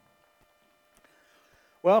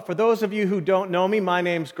Well, for those of you who don't know me, my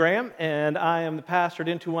name's Graham, and I am the pastor at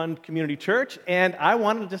Into One Community Church, and I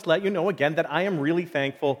wanted to just let you know again that I am really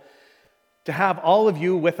thankful to have all of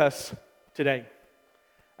you with us today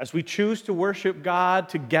as we choose to worship God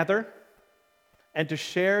together and to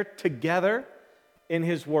share together in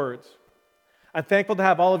His words. I'm thankful to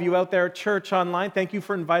have all of you out there at church online. Thank you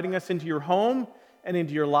for inviting us into your home and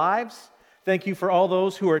into your lives. Thank you for all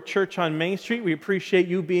those who are at church on Main Street. We appreciate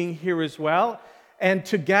you being here as well. And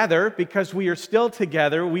together, because we are still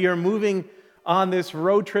together, we are moving on this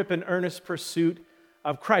road trip in earnest pursuit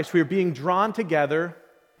of Christ. We are being drawn together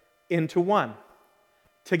into one.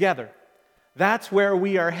 Together. That's where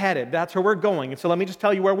we are headed. That's where we're going. And so let me just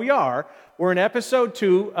tell you where we are. We're in episode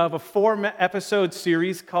 2 of a 4-episode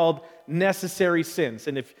series called Necessary Sins.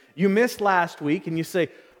 And if you missed last week and you say,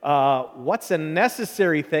 what's a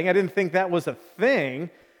necessary thing? I didn't think that was a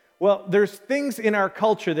thing. Well, there's things in our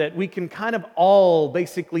culture that we can kind of all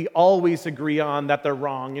basically always agree on that they're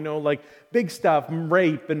wrong, like big stuff,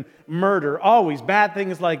 rape and murder, always bad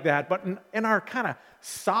things like that. But in our kind of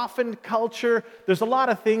softened culture, there's a lot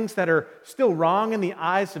of things that are still wrong in the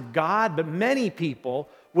eyes of God, but many people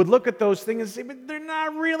would look at those things and say, but they're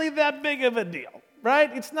not really that big of a deal,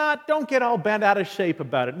 right? It's not, don't get all bent out of shape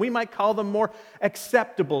about it. We might call them more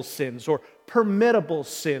acceptable sins or permittable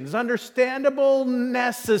sins, understandable,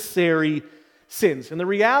 necessary sins. And the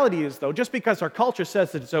reality is, though, just because our culture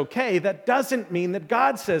says that it's okay, that doesn't mean that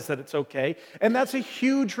God says that it's okay. And that's a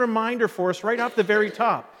huge reminder for us right off the very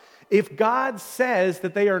top. If God says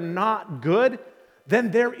that they are not good,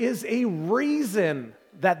 then there is a reason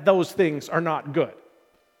that those things are not good.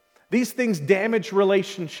 These things damage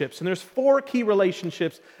relationships, and there's 4 key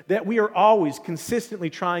relationships that we are always consistently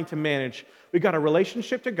trying to manage. We've got a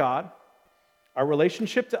relationship to God, our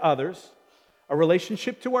relationship to others, a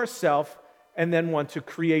relationship to ourselves, and then one to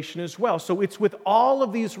creation as well. So it's with all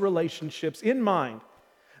of these relationships in mind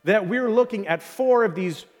that we're looking at 4 of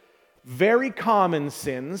these very common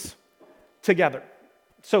sins together.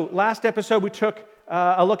 So last episode we took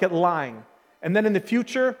a look at lying. And then in the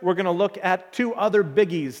future, we're going to look at 2 other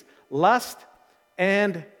biggies, lust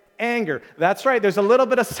and anger. That's right, there's a little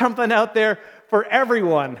bit of something out there for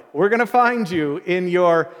everyone. We're going to find you in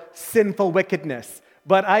your sinful wickedness.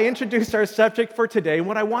 But I introduced our subject for today, and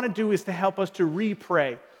what I want to do is to help us to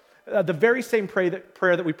re-pray. The very same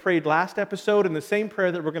prayer that we prayed last episode, and the same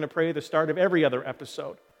prayer that we're going to pray at the start of every other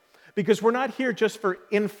episode. Because we're not here just for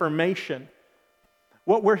information.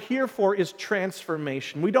 What we're here for is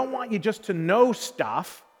transformation. We don't want you just to know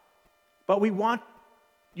stuff, but we want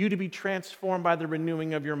you to be transformed by the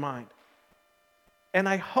renewing of your mind. And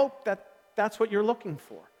I hope that that's what you're looking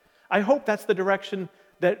for. I hope that's the direction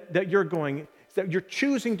that you're going, that you're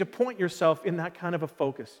choosing to point yourself in that kind of a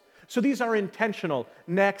focus. So these are intentional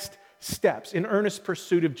next steps in earnest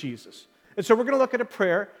pursuit of Jesus. And so we're going to look at a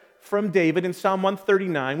prayer from David in Psalm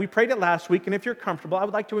 139. We prayed it last week, and if you're comfortable, I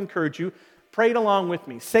would like to encourage you, pray it along with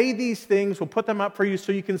me. Say these things. We'll put them up for you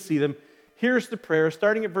so you can see them. Here's the prayer,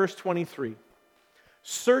 starting at verse 23.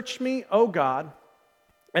 Search me, O God,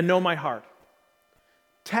 and know my heart.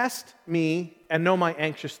 Test me and know my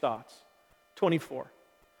anxious thoughts. 24.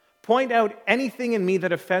 Point out anything in me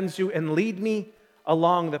that offends you and lead me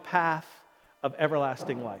along the path of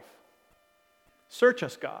everlasting life. Search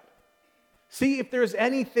us, God. See if there's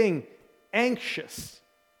anything anxious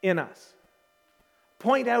in us.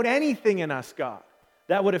 Point out anything in us, God,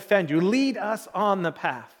 that would offend you. Lead us on the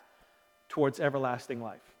path towards everlasting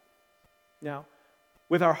life. Now,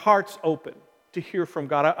 with our hearts open to hear from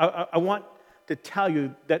God, I want to tell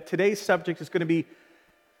you that today's subject is going to be,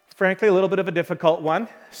 frankly, a little bit of a difficult one.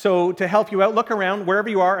 So to help you out, look around wherever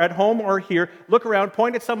you are, at home or here. Look around,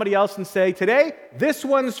 point at somebody else and say, today, this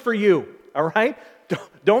one's for you, all right?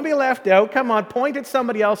 Don't be left out. Come on, point at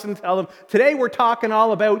somebody else and tell them, today we're talking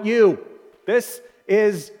all about you. This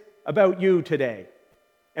is about you today.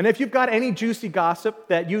 And if you've got any juicy gossip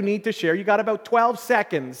that you need to share, you got about 12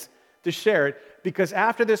 seconds to share it, because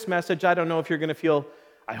after this message, I don't know if you're going to feel,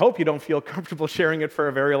 I hope you don't feel comfortable sharing it for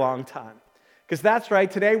a very long time. Because that's right,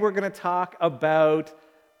 today we're going to talk about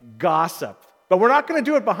gossip. But we're not going to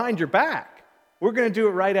do it behind your back. We're going to do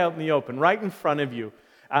it right out in the open, right in front of you.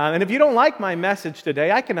 And if you don't like my message today,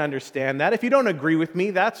 I can understand that. If you don't agree with me,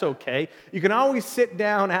 that's okay. You can always sit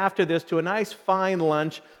down after this to a nice fine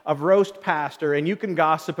lunch of roast pasta, and you can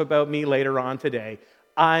gossip about me later on today.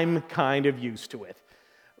 I'm kind of used to it.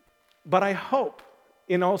 But I hope,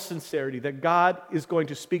 in all sincerity, that God is going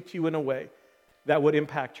to speak to you in a way that would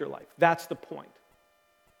impact your life. That's the point.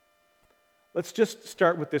 Let's just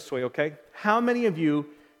start with this way, okay? How many of you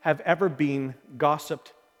have ever been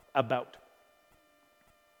gossiped about?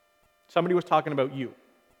 Somebody was talking about you.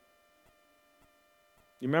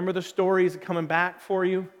 You remember the stories coming back for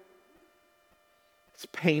you? It's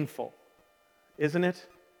painful, isn't it?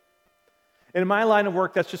 And in my line of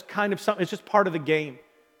work, that's just kind of something, it's just part of the game.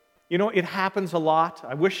 You know, it happens a lot.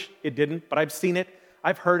 I wish it didn't, but I've seen it,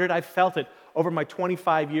 I've heard it, I've felt it over my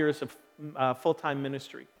 25 years of full-time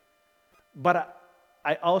ministry. But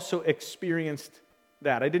I also experienced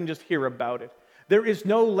that. I didn't just hear about it. There is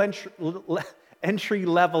no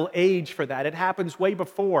entry-level age for that. It happens way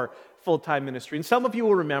before full-time ministry. And some of you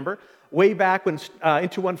will remember, way back when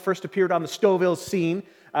Into One first appeared on the Stouffville scene,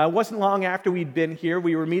 it wasn't long after we'd been here.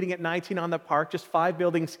 We were meeting at 19 on the Park, just 5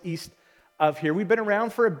 buildings east of here. We'd been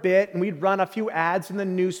around for a bit, and we'd run a few ads in the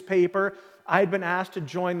newspaper. I had been asked to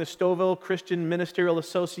join the Stouffville Christian Ministerial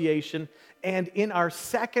Association, and in our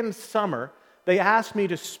second summer, they asked me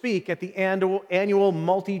to speak at the annual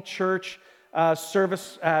multi-church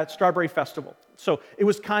service at Strawberry Festival. So it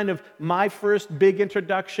was kind of my first big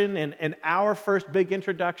introduction and our first big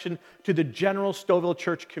introduction to the general Stouffville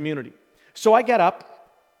church community. So I get up,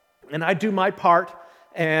 and I do my part,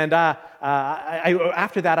 and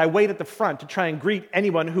after that, I wait at the front to try and greet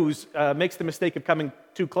anyone who makes the mistake of coming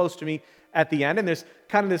too close to me at the end. And there's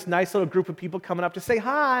kind of this nice little group of people coming up to say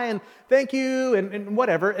hi and thank you and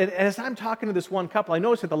whatever. And as I'm talking to this one couple, I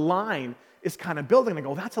notice that the line is kind of building. I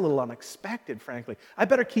go, that's a little unexpected, frankly. I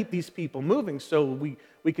better keep these people moving so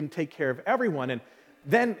we can take care of everyone. And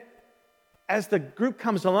then as the group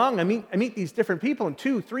comes along, I meet these different people, and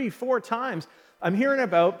 2, 3, 4 times, I'm hearing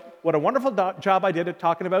about what a wonderful job I did at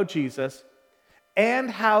talking about Jesus and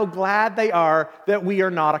how glad they are that we are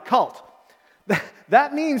not a cult.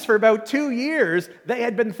 That means for about 2 years, they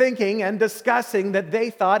had been thinking and discussing that they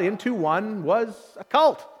thought Into One was a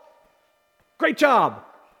cult. Great job.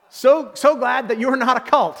 So glad that you're not a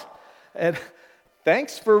cult. And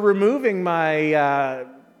thanks for removing my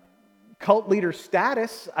cult leader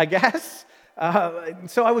status, I guess.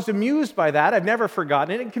 So I was amused by that. I've never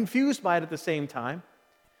forgotten it and confused by it at the same time.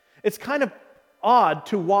 It's kind of odd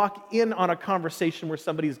to walk in on a conversation where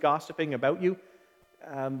somebody's gossiping about you.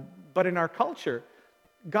 But in our culture,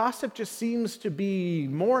 gossip just seems to be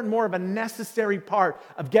more and more of a necessary part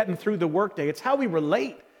of getting through the workday. It's how we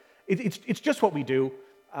relate. It's just what we do.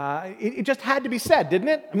 It just had to be said, didn't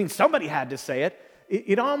it? I mean, somebody had to say it.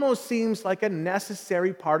 It almost seems like a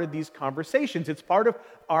necessary part of these conversations. It's part of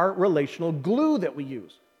our relational glue that we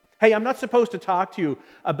use. Hey, I'm not supposed to talk to you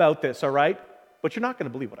about this, all right? But you're not going to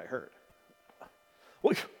believe what I heard.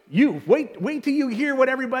 Well, you, wait till you hear what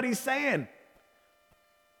everybody's saying.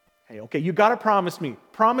 Hey, okay, you got to promise me.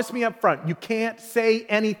 Promise me up front. You can't say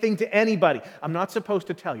anything to anybody. I'm not supposed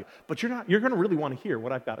to tell you. But you're going to really want to hear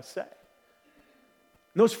what I've got to say. And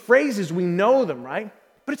those phrases, we know them, right?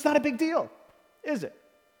 But it's not a big deal, is it?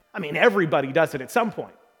 I mean, everybody does it at some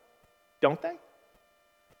point, don't they?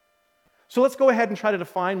 So let's go ahead and try to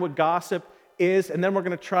define what gossip is, and then we're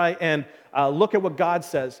going to try and look at what God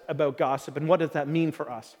says about gossip and what does that mean for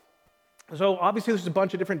us. So obviously there's a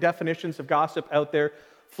bunch of different definitions of gossip out there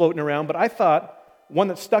floating around, but I thought one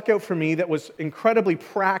that stuck out for me that was incredibly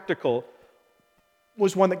practical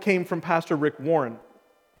was one that came from Pastor Rick Warren.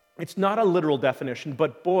 It's not a literal definition,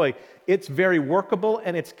 but boy, it's very workable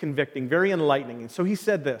and it's convicting, very enlightening. And so he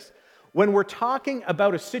said this: when we're talking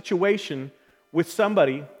about a situation with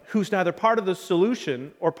somebody who's neither part of the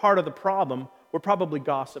solution or part of the problem, we're probably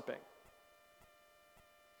gossiping.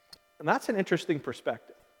 And that's an interesting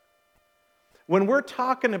perspective. When we're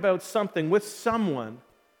talking about something with someone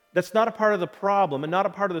that's not a part of the problem and not a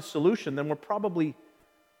part of the solution, then we're probably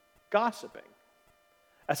gossiping.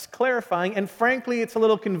 That's clarifying, and frankly, it's a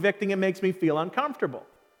little convicting. It makes me feel uncomfortable.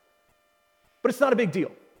 But it's not a big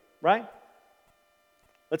deal, right?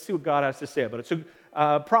 Let's see what God has to say about it. So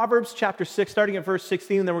Proverbs chapter 6, starting at verse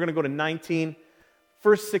 16, and then we're going to go to 19.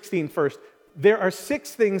 Verse 16 first. There are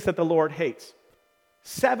 6 things that the Lord hates,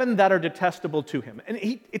 7 that are detestable to him. And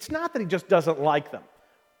it's not that he just doesn't like them.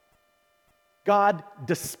 God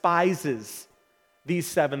despises these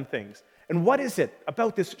 7 things. And what is it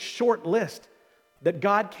about this short list that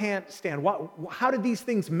God can't stand? How did these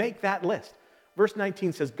things make that list? Verse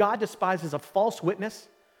 19 says, God despises a false witness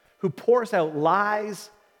who pours out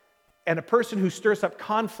lies and a person who stirs up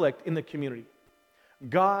conflict in the community.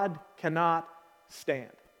 God cannot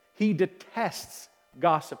stand. He detests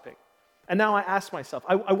gossiping. And now I ask myself,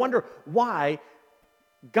 I wonder why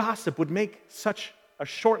gossip would make such a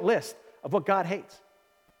short list of what God hates.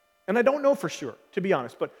 And I don't know for sure, to be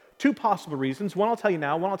honest, but 2 possible reasons. One I'll tell you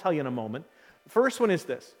now, one I'll tell you in a moment. The first one is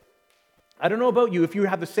this. I don't know about you if you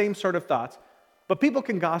have the same sort of thoughts, but people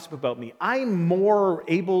can gossip about me. I'm more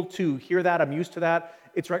able to hear that. I'm used to that.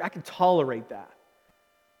 It's right. I can tolerate that.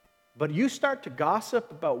 But you start to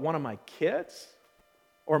gossip about one of my kids,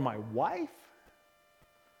 or my wife,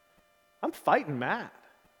 I'm fighting mad,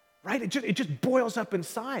 right? It just boils up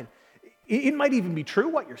inside. It might even be true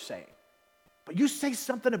what you're saying, but you say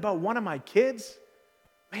something about one of my kids,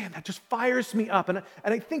 man, that just fires me up. And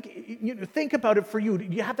I think, think about it for you.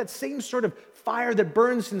 You have that same sort of fire that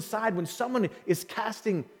burns inside when someone is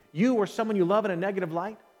casting you or someone you love in a negative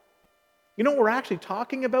light. You know what we're actually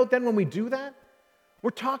talking about then when we do that?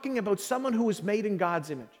 We're talking about someone who is made in God's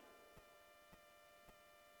image.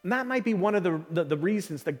 And that might be one of the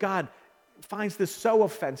reasons that God finds this so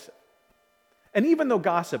offensive. And even though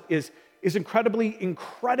gossip is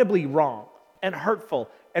incredibly wrong and hurtful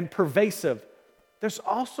and pervasive, there's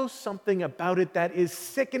also something about it that is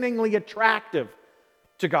sickeningly attractive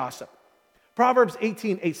to gossip. Proverbs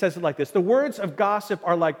 18:8 says it like this: the words of gossip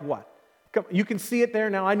are like what? You can see it there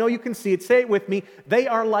now. I know you can see it. Say it with me. They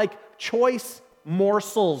are like choice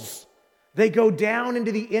morsels. They go down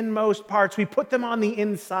into the inmost parts. We put them on the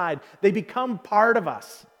inside. They become part of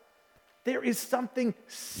us. There is something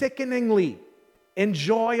sickeningly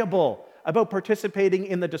enjoyable about participating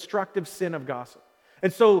in the destructive sin of gossip.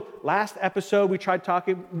 And so last episode, we tried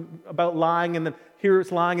talking about lying, and then here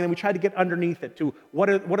it's lying, and then we tried to get underneath it to what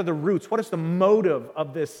are the roots, what is the motive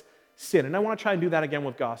of this sin? And I want to try and do that again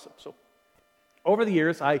with gossip. So over the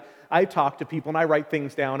years, I talk to people, and I write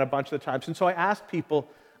things down a bunch of the times. And so I ask people,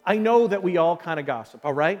 I know that we all kind of gossip,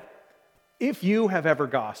 all right? If you have ever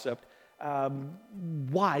gossiped,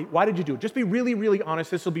 why? Why did you do it? Just be really, really honest.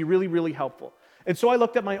 This will be really, really helpful. And so I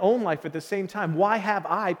looked at my own life at the same time. Why have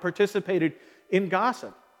I participated in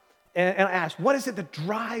gossip? And I asked, what is it that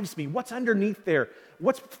drives me? What's underneath there?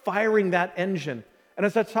 What's firing that engine? And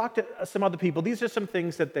as I talked to some other people, these are some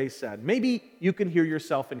things that they said. Maybe you can hear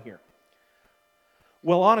yourself in here.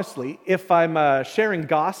 Well, honestly, if I'm sharing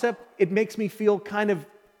gossip, it makes me feel kind of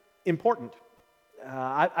important.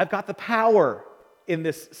 I've got the power in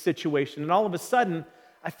this situation, and all of a sudden,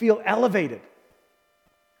 I feel elevated.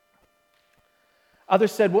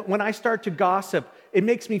 Others said, when I start to gossip, it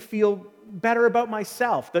makes me feel better about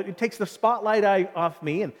myself. It takes the spotlight off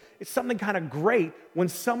me, and it's something kind of great. When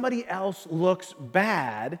somebody else looks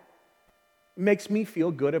bad, it makes me feel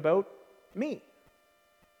good about me.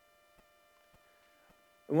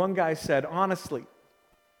 And one guy said, honestly,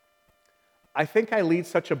 I think I lead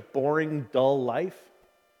such a boring, dull life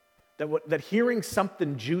that hearing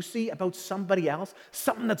something juicy about somebody else,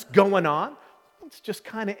 something that's going on, it's just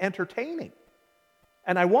kind of entertaining.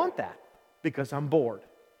 And I want that because I'm bored.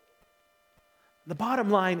 The bottom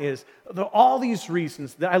line is, all these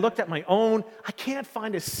reasons that I looked at my own, I can't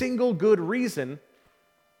find a single good reason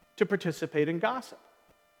to participate in gossip.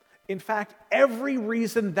 In fact, every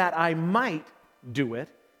reason that I might do it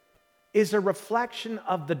is a reflection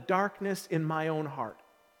of the darkness in my own heart.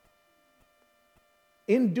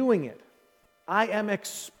 In doing it, I am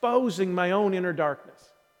exposing my own inner darkness.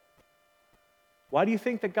 Why do you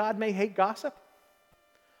think that God may hate gossip?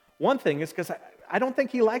 One thing is because I don't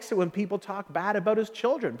think he likes it when people talk bad about his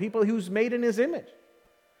children, people who's made in his image.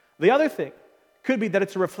 The other thing could be that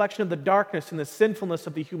it's a reflection of the darkness and the sinfulness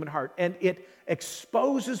of the human heart, and it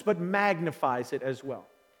exposes but magnifies it as well.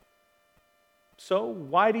 So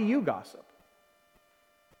why do you gossip?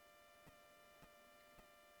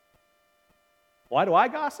 Why do I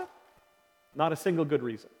gossip? Not a single good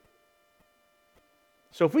reason.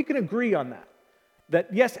 So if we can agree on that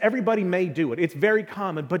yes, everybody may do it. It's very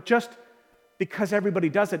common, but just because everybody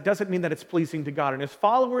does it doesn't mean that it's pleasing to God. And as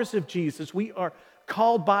followers of Jesus, we are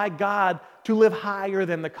called by God to live higher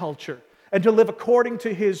than the culture and to live according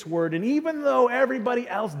to his word. And even though everybody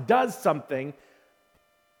else does something,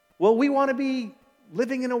 well, we want to be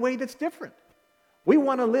living in a way that's different. We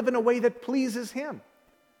want to live in a way that pleases him,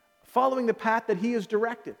 following the path that he has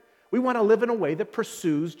directed. We want to live in a way that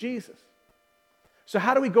pursues Jesus. So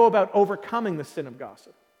how do we go about overcoming the sin of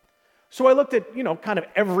gossip? So I looked at, kind of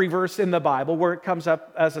every verse in the Bible where it comes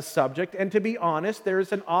up as a subject, and to be honest,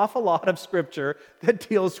 there's an awful lot of scripture that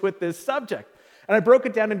deals with this subject. And I broke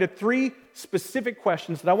it down into 3 specific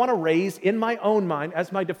questions that I want to raise in my own mind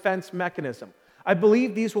as my defense mechanism. I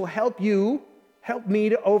believe these will help me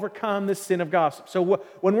to overcome the sin of gossip. So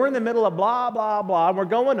when we're in the middle of blah, blah, blah, and we're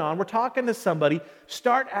going on, we're talking to somebody,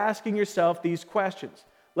 start asking yourself these questions.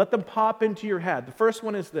 Let them pop into your head. The first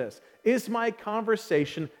one is this: is my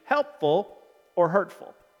conversation helpful or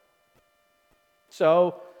hurtful?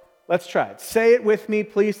 So let's try it. Say it with me,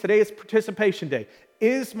 please. Today is participation day.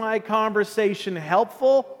 Is my conversation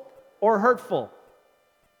helpful or hurtful?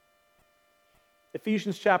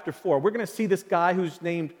 Ephesians chapter 4. We're going to see this guy who's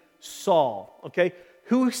named Saul, okay,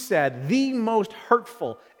 who said the most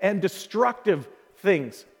hurtful and destructive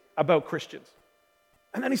things about Christians.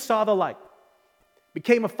 And then he saw the light.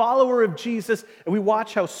 became a follower of Jesus, and we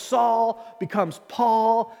watch how Saul becomes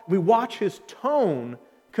Paul. We watch his tone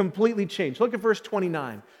completely change. Look at verse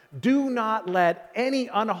 29. Do not let any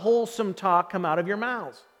unwholesome talk come out of your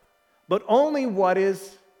mouths, but only what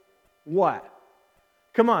is what?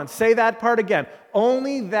 Come on, say that part again.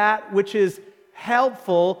 Only that which is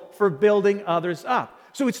helpful for building others up.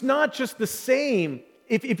 So it's not just the same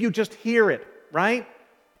if you just hear it, right?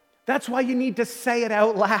 That's why you need to say it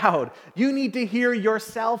out loud. You need to hear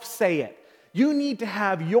yourself say it. You need to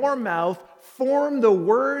have your mouth form the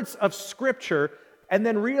words of Scripture and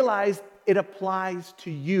then realize it applies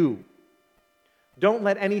to you. Don't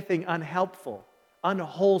let anything unhelpful,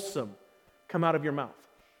 unwholesome come out of your mouth,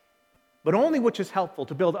 but only which is helpful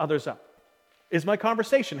to build others up. Is my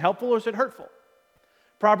conversation helpful or is it hurtful?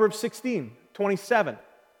 Proverbs 16:27.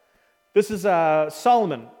 This is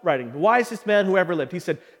Solomon writing, the wisest man who ever lived. He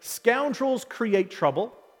said, scoundrels create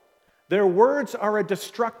trouble. Their words are a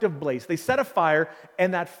destructive blaze. They set a fire,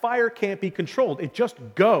 and that fire can't be controlled. It just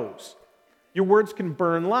goes. Your words can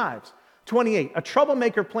burn lives. 28, a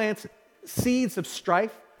troublemaker plants seeds of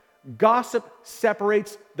strife. Gossip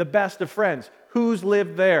separates the best of friends. Who's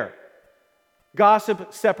lived there?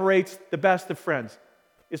 Gossip separates the best of friends.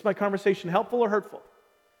 Is my conversation helpful or hurtful?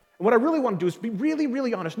 And what I really want to do is be really,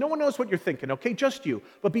 really honest. No one knows what you're thinking, okay? Just you.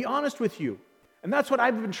 But be honest with you. And that's what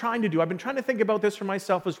I've been trying to do. I've been trying to think about this for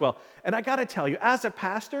myself as well. And I got to tell you, as a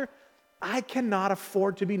pastor, I cannot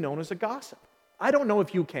afford to be known as a gossip. I don't know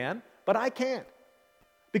if you can, but I can't.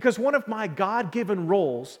 Because one of my God-given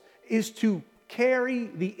roles is to carry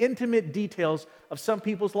the intimate details of some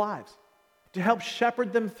people's lives, to help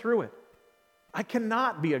shepherd them through it. I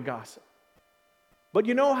cannot be a gossip. But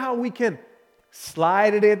you know how we can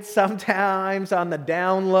slide it in sometimes on the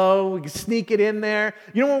down low? We can sneak it in there.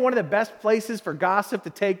 You know what one of the best places for gossip to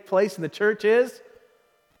take place in the church is?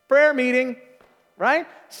 Prayer meeting, right?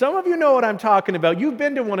 Some of you know what I'm talking about. You've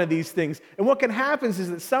been to one of these things. And what can happen is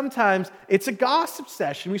that sometimes it's a gossip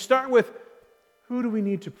session. We start with, who do we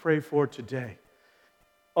need to pray for today?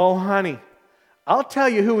 Oh, honey, I'll tell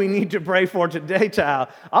you who we need to pray for today, child.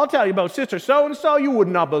 I'll tell you about Sister So-and-so. You would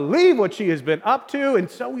not believe what she has been up to. And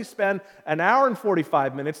so we spend an hour and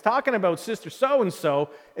 45 minutes talking about Sister So-and-so,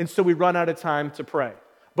 and so we run out of time to pray.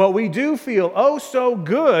 But we do feel oh so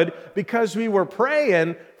good because we were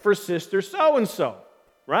praying for Sister So-and-so,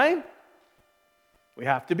 right? We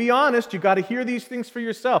have to be honest. You've got to hear these things for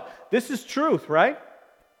yourself. This is truth, right?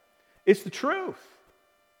 It's the truth.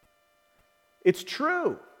 It's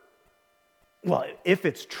true. Well, if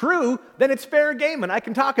it's true, then it's fair game and I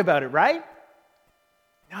can talk about it, right?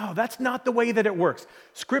 No, that's not the way that it works.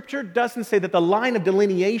 Scripture doesn't say that the line of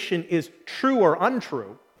delineation is true or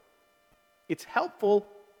untrue. It's helpful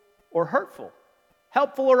or hurtful,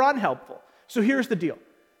 helpful or unhelpful. So here's the deal.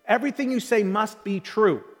 Everything you say must be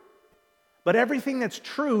true, but everything that's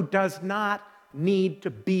true does not need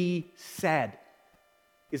to be said.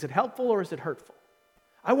 Is it helpful or is it hurtful?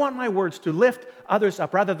 I want my words to lift others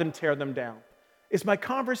up rather than tear them down. Is my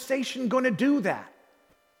conversation going to do that?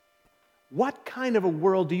 What kind of a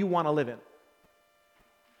world do you want to live in?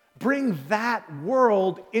 Bring that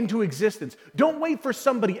world into existence. Don't wait for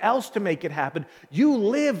somebody else to make it happen. You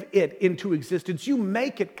live it into existence. You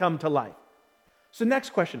make it come to life. So next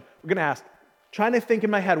question we're going to ask, trying to think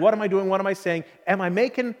in my head, what am I doing? What am I saying? Am I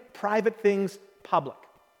making private things public?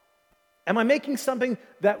 Am I making something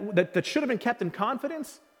that should have been kept in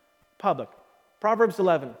confidence public? Proverbs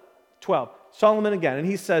 11:12. Solomon again, and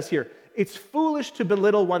he says here, it's foolish to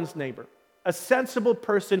belittle one's neighbor. A sensible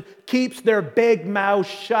person keeps their big mouth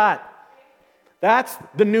shut. That's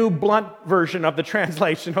the new blunt version of the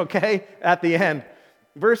translation, okay, at the end.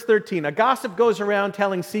 Verse 13, a gossip goes around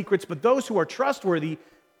telling secrets, but those who are trustworthy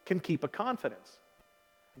can keep a confidence.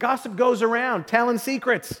 Gossip goes around telling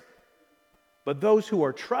secrets, but those who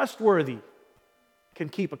are trustworthy can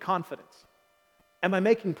keep a confidence. Am I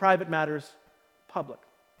making private matters public?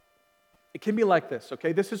 It can be like this,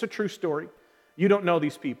 okay? This is a true story. You don't know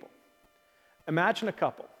these people. Imagine a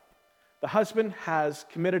couple. The husband has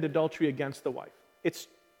committed adultery against the wife. It's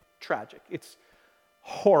tragic. It's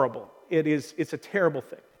horrible. It's a terrible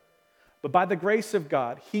thing. But by the grace of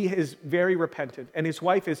God, he is very repentant, and his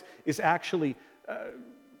wife is actually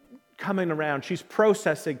coming around. She's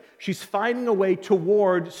processing. She's finding a way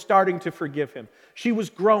toward starting to forgive him. She was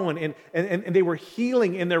growing, and they were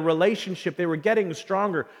healing in their relationship. They were getting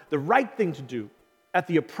stronger. The right thing to do at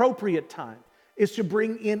the appropriate time is to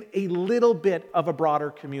bring in a little bit of a broader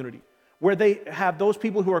community where they have those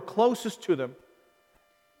people who are closest to them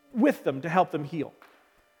with them to help them heal.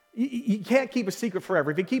 You can't keep a secret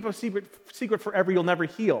forever. If you keep a secret forever, you'll never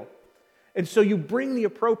heal. And so you bring the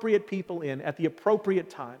appropriate people in at the appropriate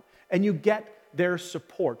time, and you get their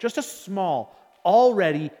support. Just a small,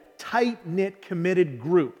 already tight-knit, committed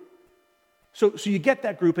group. So you get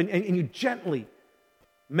that group, and you gently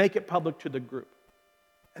make it public to the group.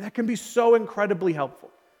 And that can be so incredibly helpful.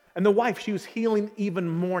 And the wife, she was healing even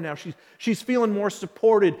more now. She's feeling more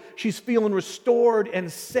supported. She's feeling restored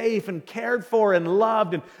and safe and cared for and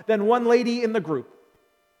loved. And then one lady in the group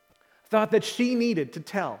thought that she needed to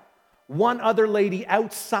tell one other lady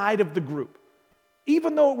outside of the group,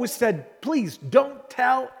 even though it was said, please don't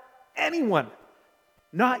tell anyone.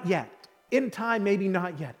 Not yet. In time, maybe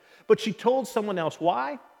not yet. But she told someone else.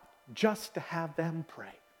 Why? Just to have them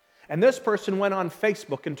pray. And this person went on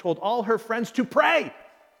Facebook and told all her friends to pray.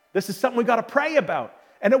 This is something we got to pray about.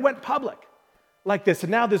 And it went public like this.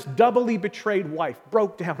 And now this doubly betrayed wife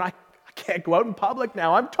broke down. I can't go out in public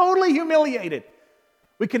now. I'm totally humiliated.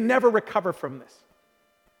 We can never recover from this.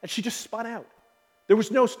 And she just spun out. There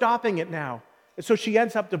was no stopping it now. And so she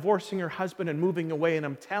ends up divorcing her husband and moving away. And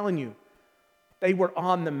I'm telling you, they were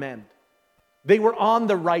on the mend. They were on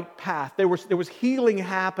the right path. There was healing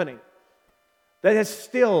happening that has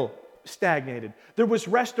still stagnated. There was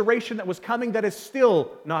restoration that was coming that has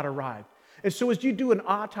still not arrived. And so as you do an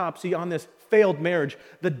autopsy on this failed marriage,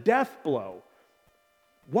 the death blow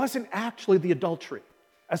wasn't actually the adultery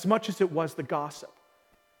as much as it was the gossip.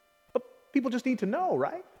 But people just need to know,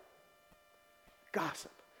 right?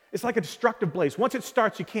 Gossip. It's like a destructive blaze. Once it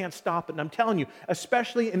starts, you can't stop it. And I'm telling you,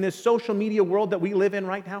 especially in this social media world that we live in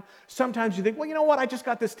right now, sometimes you think, well, you know what? I just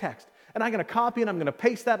got this text, and I'm going to copy and I'm going to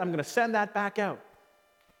paste that. I'm going to send that back out.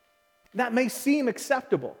 That may seem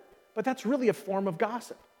acceptable, but that's really a form of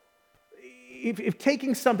gossip. If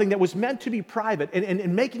taking something that was meant to be private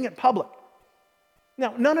and making it public.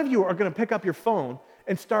 Now, none of you are going to pick up your phone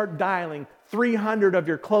and start dialing 300 of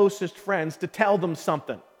your closest friends to tell them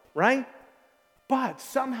something, right? But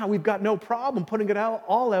somehow we've got no problem putting it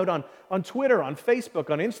all out on Twitter, on Facebook,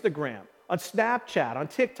 on Instagram, on Snapchat, on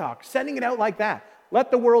TikTok, sending it out like that.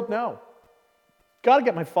 Let the world know. Got to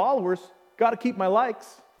get my followers. Got to keep my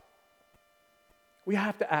likes. We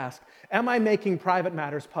have to ask, am I making private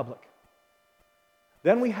matters public?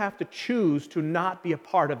 Then we have to choose to not be a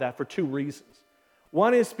part of that for two reasons.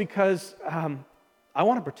 One is because I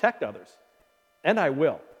want to protect others, and I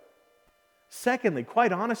will. Secondly,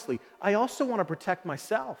 quite honestly, I also want to protect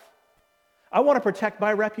myself. I want to protect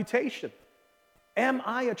my reputation. Am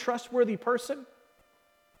I a trustworthy person?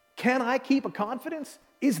 Can I keep a confidence?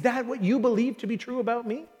 Is that what you believe to be true about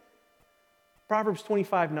me? Proverbs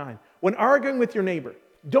 25:9. When arguing with your neighbor,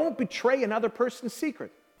 don't betray another person's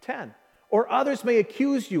secret. 10. Or others may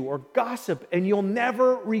accuse you or gossip, and you'll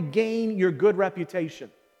never regain your good reputation.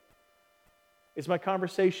 Is my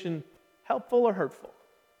conversation helpful or hurtful?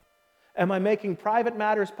 Am I making private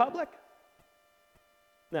matters public?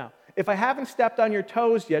 Now, if I haven't stepped on your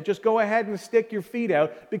toes yet, just go ahead and stick your feet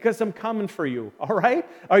out because I'm coming for you, all right?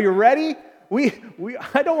 Are you ready?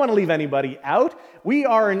 I don't want to leave anybody out. We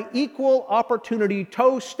are an equal opportunity,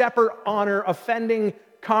 toe stepper, honor, offending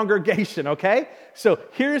congregation, okay? So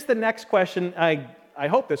here's the next question. I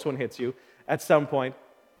hope this one hits you at some point.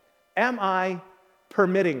 Am I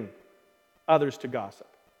permitting others to gossip?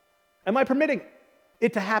 Am I permitting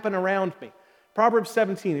it to happen around me? Proverbs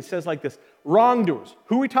 17, it says like this, wrongdoers.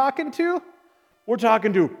 Who are we talking to? We're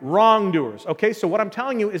talking to wrongdoers, okay? So what I'm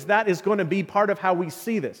telling you is that is going to be part of how we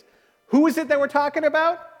see this. Who is it that we're talking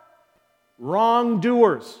about?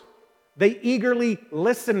 Wrongdoers. They eagerly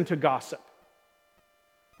listen to gossip.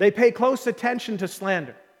 They pay close attention to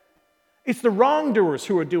slander. It's the wrongdoers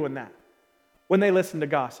who are doing that when they listen to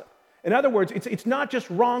gossip. In other words, it's not just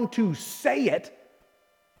wrong to say it.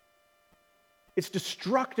 It's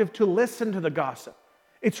destructive to listen to the gossip.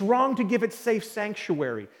 It's wrong to give it safe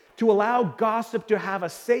sanctuary, to allow gossip to have a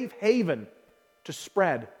safe haven to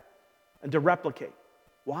spread and to replicate.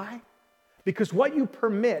 Why? Because what you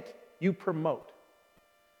permit, you promote.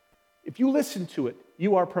 If you listen to it,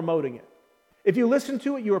 you are promoting it. If you listen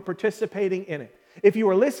to it, you are participating in it. If you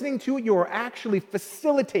are listening to it, you are actually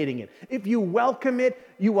facilitating it. If you welcome it,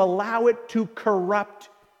 you allow it to corrupt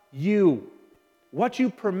you. What you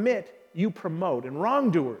permit, you promote. And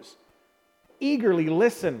wrongdoers eagerly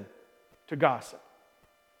listen to gossip.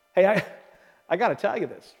 Hey, I got to tell you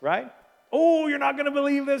this, right? Oh, you're not going to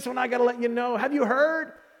believe this when I got to let you know. Have you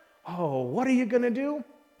heard? Oh, what are you going to do?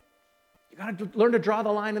 You got to learn to draw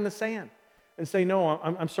the line in the sand and say, no,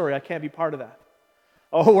 I'm sorry, I can't be part of that.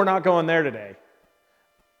 Oh, we're not going there today.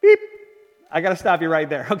 Beep. I got to stop you right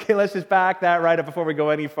there. Okay, let's just back that right up before we go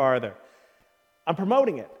any farther. I'm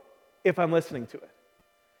promoting it if I'm listening to it.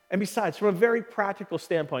 And besides, from a very practical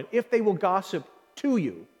standpoint, if they will gossip to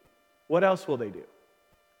you, what else will they do?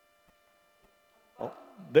 Well,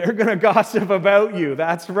 they're going to gossip about you.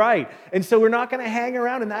 That's right. And so we're not going to hang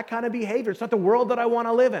around in that kind of behavior. It's not the world that I want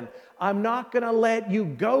to live in. I'm not going to let you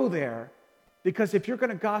go there, because if you're going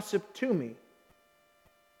to gossip to me,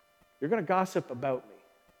 you're going to gossip about me.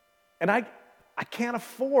 And I can't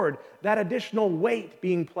afford that additional weight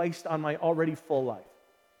being placed on my already full life.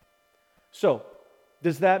 So,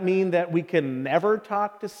 does that mean that we can never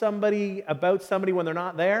talk to somebody about somebody when they're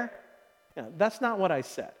not there? No, that's not what I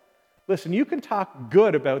said. Listen, you can talk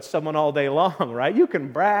good about someone all day long, right? You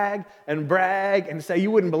can brag and say you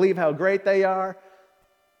wouldn't believe how great they are.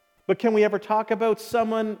 But can we ever talk about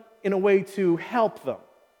someone in a way to help them?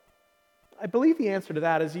 I believe the answer to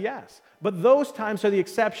that is yes. But those times are the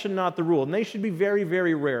exception, not the rule. And they should be very,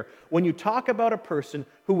 very rare. When you talk about a person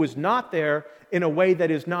who was not there in a way that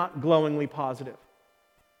is not glowingly positive.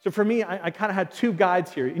 So for me, I kind of had two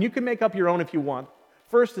guides here. And you can make up your own if you want.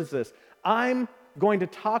 First is this. I'm going to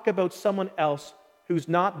talk about someone else who's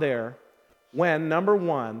not there when, number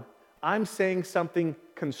one, I'm saying something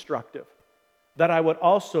constructive that I would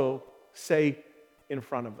also say in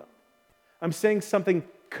front of them. I'm saying something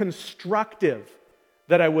constructive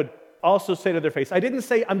that I would also say to their face. I didn't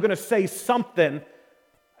say I'm going to say something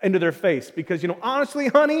into their face because, honestly,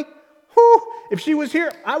 honey, if she was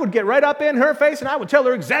here, I would get right up in her face and I would tell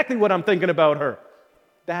her exactly what I'm thinking about her.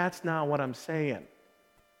 That's not what I'm saying.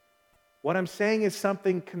 What I'm saying is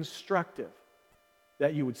something constructive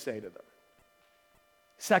that you would say to them.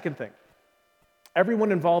 Second thing,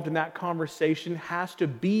 everyone involved in that conversation has to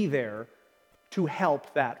be there to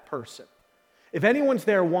help that person. If anyone's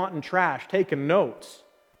there wanting trash, taking notes,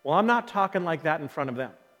 well, I'm not talking like that in front of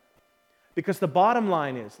them. Because the bottom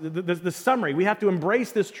line is, the summary, we have to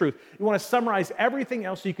embrace this truth. You want to summarize everything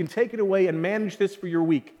else so you can take it away and manage this for your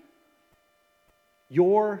week.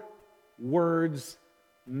 Your words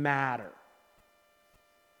matter.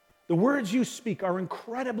 The words you speak are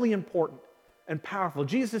incredibly important and powerful.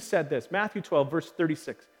 Jesus said this, Matthew 12, verse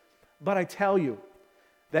 36. But I tell you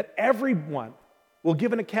that everyone will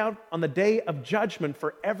give an account on the day of judgment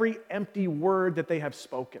for every empty word that they have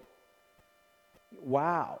spoken.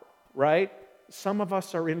 Wow, right? Some of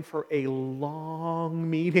us are in for a long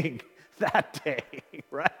meeting that day,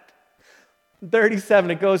 right?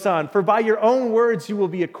 37, it goes on. For by your own words you will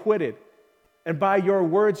be acquitted, and by your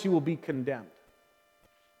words you will be condemned.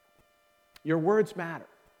 Your words matter.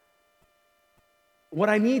 What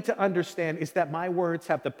I need to understand is that my words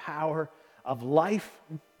have the power of life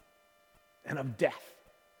and of death.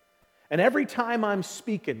 And every time I'm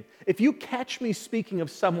speaking, if you catch me speaking of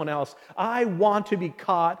someone else, I want to be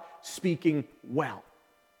caught speaking well.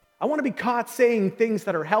 I want to be caught saying things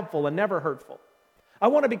that are helpful and never hurtful. I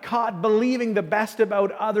want to be caught believing the best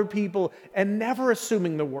about other people and never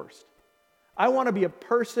assuming the worst. I want to be a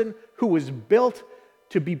person who is built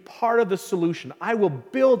to be part of the solution. I will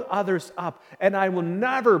build others up, and I will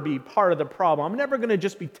never be part of the problem. I'm never going to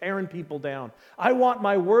just be tearing people down. I want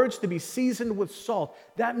my words to be seasoned with salt.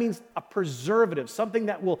 That means a preservative, something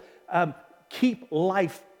that will keep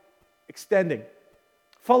life extending,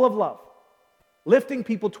 full of love, lifting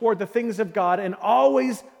people toward the things of God, and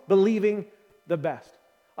always believing the best.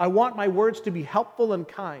 I want my words to be helpful and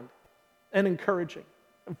kind and encouraging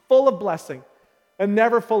and full of blessing and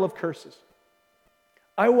never full of curses.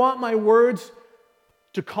 I want my words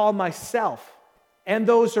to call myself and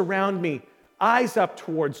those around me eyes up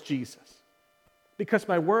towards Jesus, because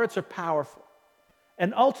my words are powerful.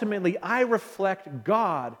 And ultimately, I reflect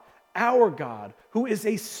God, our God, who is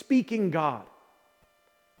a speaking God.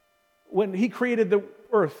 When He created the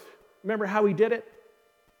earth, remember how He did it?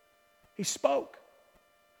 He spoke.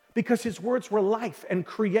 Because His words were life and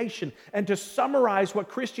creation. And to summarize what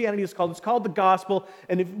Christianity is called, it's called the gospel.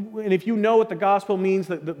 And if you know what the gospel means,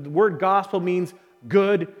 the word gospel means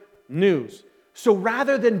good news. So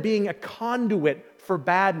rather than being a conduit for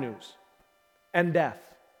bad news and death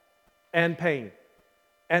and pain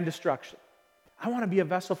and destruction, I want to be a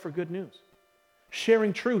vessel for good news,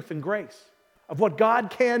 sharing truth and grace of what God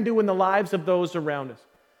can do in the lives of those around us.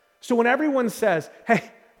 So when everyone says, hey,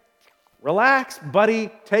 relax,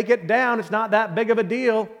 buddy, take it down. It's not that big of a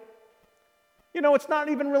deal. It's not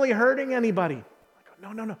even really hurting anybody.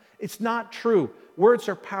 I go, no. It's not true. Words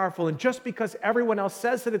are powerful. And just because everyone else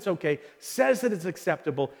says that it's okay, says that it's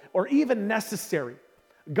acceptable, or even necessary,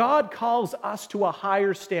 God calls us to a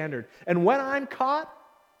higher standard. And when I'm caught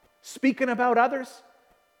speaking about others,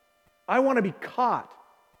 I want to be caught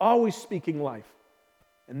always speaking life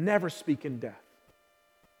and never speaking death.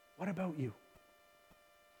 What about you?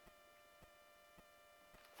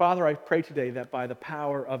 Father, I pray today that by the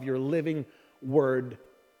power of your living word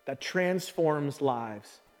that transforms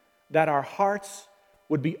lives, that our hearts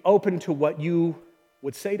would be open to what you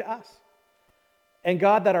would say to us. And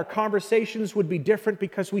God, that our conversations would be different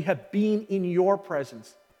because we have been in your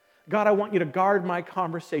presence. God, I want you to guard my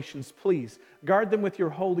conversations, please. Guard them with your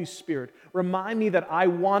Holy Spirit. Remind me that I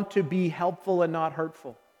want to be helpful and not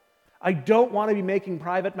hurtful. I don't want to be making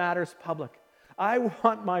private matters public. I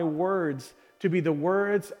want my words to be the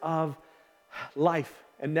words of life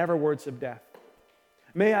and never words of death.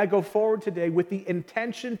 May I go forward today with the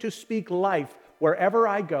intention to speak life wherever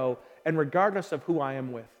I go and regardless of who I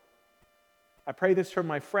am with. I pray this for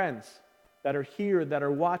my friends that are here, that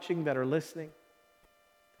are watching, that are listening.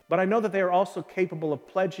 But I know that they are also capable of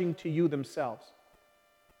pledging to you themselves.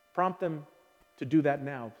 Prompt them to do that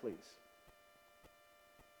now, please.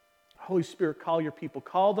 Holy Spirit, call your people.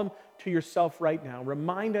 Call them to yourself right now.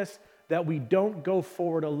 Remind us that we don't go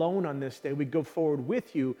forward alone on this day. We go forward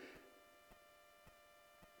with you,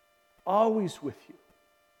 always with you.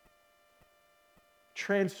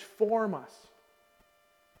 Transform us.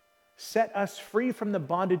 Set us free from the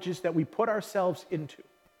bondages that we put ourselves into.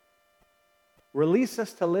 Release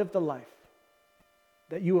us to live the life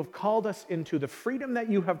that you have called us into, the freedom that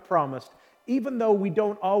you have promised, even though we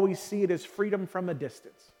don't always see it as freedom from a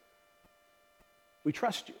distance. We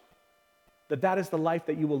trust you that that is the life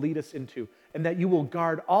that you will lead us into and that you will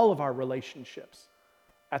guard all of our relationships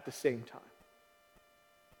at the same time.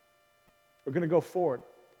 We're going to go forward.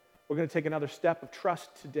 We're going to take another step of trust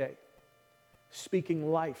today,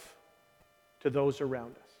 speaking life to those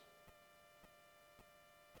around us.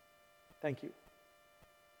 Thank you.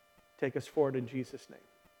 Take us forward in Jesus' name.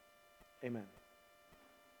 Amen.